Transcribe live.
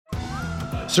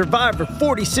Survivor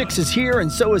 46 is here, and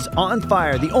so is On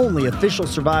Fire, the only official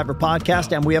Survivor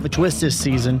podcast, and we have a twist this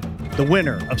season. The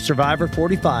winner of Survivor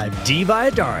 45, Dee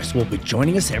Valladares, will be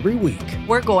joining us every week.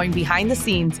 We're going behind the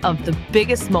scenes of the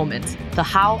biggest moments, the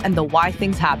how and the why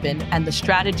things happen, and the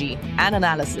strategy and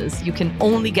analysis you can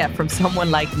only get from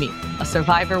someone like me, a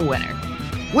Survivor winner.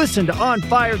 Listen to On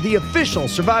Fire, the official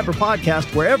Survivor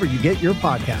podcast, wherever you get your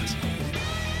podcasts.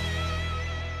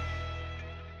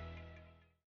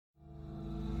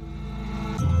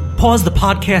 Pause the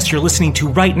podcast you're listening to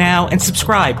right now and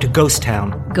subscribe to Ghost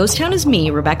Town. Ghost Town is me,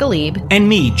 Rebecca Lieb. And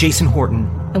me, Jason Horton.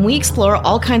 And we explore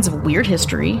all kinds of weird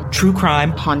history, true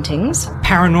crime, hauntings,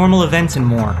 paranormal events, and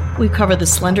more. We cover the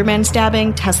Slender Man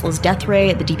stabbing, Tesla's death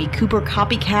ray, the D.B. Cooper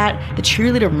copycat, the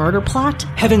cheerleader murder plot,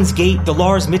 Heaven's Gate, the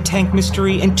Lars Midtank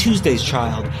mystery, and Tuesday's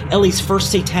Child, Ellie's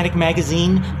first satanic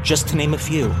magazine, just to name a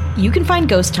few. You can find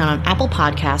Ghost Town on Apple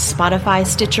Podcasts, Spotify,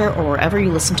 Stitcher, or wherever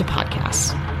you listen to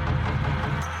podcasts.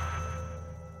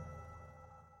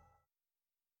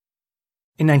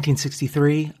 In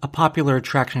 1963, a popular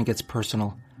attraction gets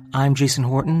personal. I'm Jason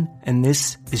Horton, and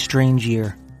this is Strange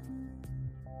Year.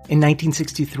 In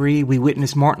 1963, we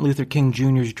witnessed Martin Luther King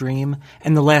Jr.'s dream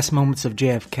and the last moments of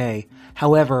JFK.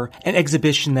 However, an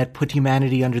exhibition that put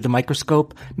humanity under the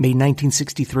microscope made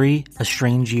 1963 a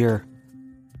strange year.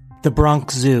 The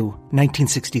Bronx Zoo,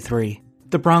 1963.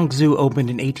 The Bronx Zoo opened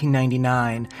in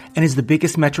 1899 and is the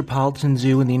biggest metropolitan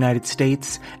zoo in the United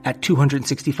States at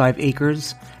 265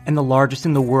 acres and the largest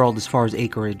in the world as far as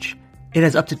acreage. It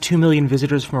has up to 2 million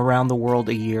visitors from around the world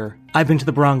a year. I've been to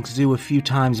the Bronx Zoo a few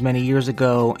times many years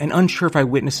ago and unsure if I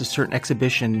witnessed a certain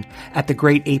exhibition at the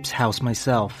Great Apes House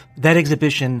myself. That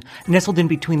exhibition, nestled in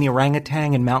between the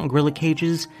orangutan and mountain gorilla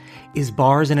cages, is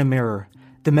bars and a mirror.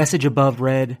 The message above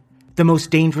read, "The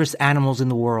most dangerous animals in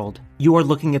the world." You are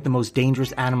looking at the most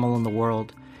dangerous animal in the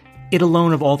world. It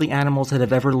alone of all the animals that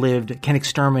have ever lived can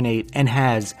exterminate, and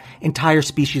has, entire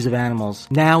species of animals.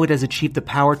 Now it has achieved the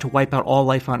power to wipe out all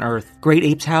life on Earth. Great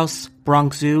Apes House,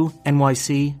 Bronx Zoo,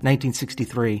 NYC,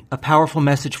 1963. A powerful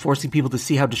message forcing people to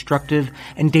see how destructive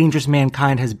and dangerous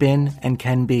mankind has been and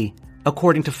can be.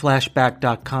 According to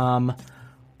Flashback.com,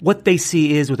 what they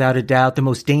see is, without a doubt, the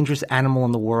most dangerous animal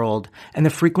in the world, and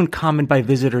the frequent comment by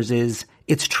visitors is,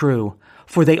 "It's true,"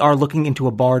 for they are looking into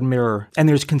a barred mirror, and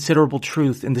there's considerable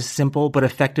truth in this simple but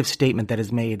effective statement that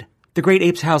is made. The Great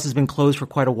Apes House has been closed for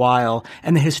quite a while,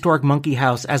 and the historic Monkey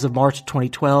House, as of March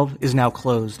 2012, is now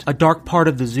closed. A dark part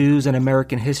of the zoos and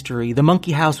American history, the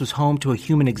Monkey House was home to a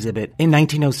human exhibit. In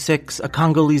 1906, a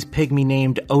Congolese pygmy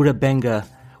named Oda Benga,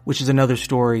 which is another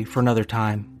story for another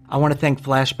time. I want to thank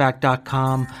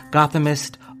Flashback.com,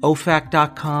 Gothamist,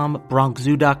 OFAC.com,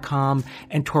 BronxZoo.com,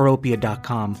 and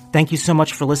Toropia.com. Thank you so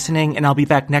much for listening, and I'll be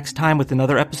back next time with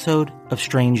another episode of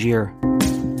Strange Year.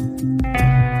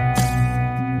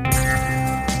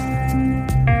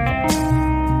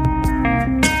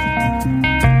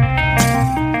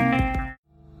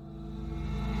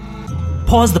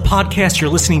 Pause the podcast you're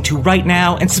listening to right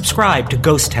now and subscribe to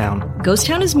Ghost Town. Ghost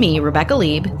Town is me, Rebecca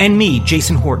Lieb. And me,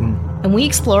 Jason Horton. And we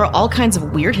explore all kinds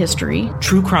of weird history,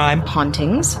 true crime,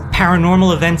 hauntings,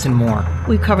 paranormal events, and more.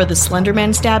 We cover the Slender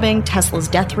Man stabbing, Tesla's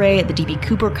death ray, the D.B.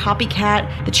 Cooper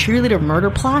copycat, the cheerleader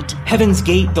murder plot, Heaven's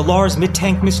Gate, the Lars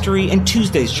Midtank mystery, and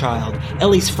Tuesday's Child,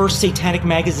 Ellie's first satanic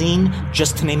magazine,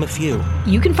 just to name a few.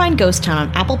 You can find Ghost Town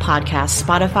on Apple Podcasts,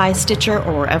 Spotify, Stitcher,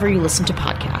 or wherever you listen to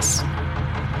podcasts.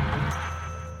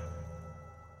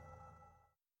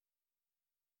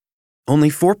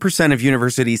 Only 4% of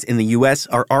universities in the U.S.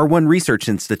 are R1 research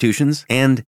institutions,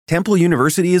 and Temple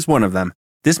University is one of them.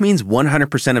 This means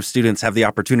 100% of students have the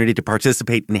opportunity to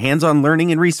participate in hands-on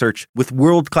learning and research with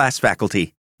world-class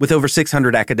faculty. With over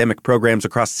 600 academic programs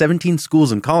across 17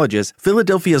 schools and colleges,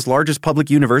 Philadelphia's largest public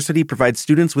university provides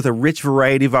students with a rich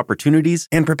variety of opportunities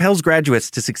and propels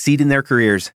graduates to succeed in their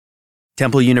careers.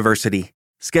 Temple University.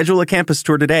 Schedule a campus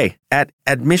tour today at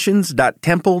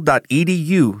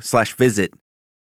admissions.temple.edu/visit.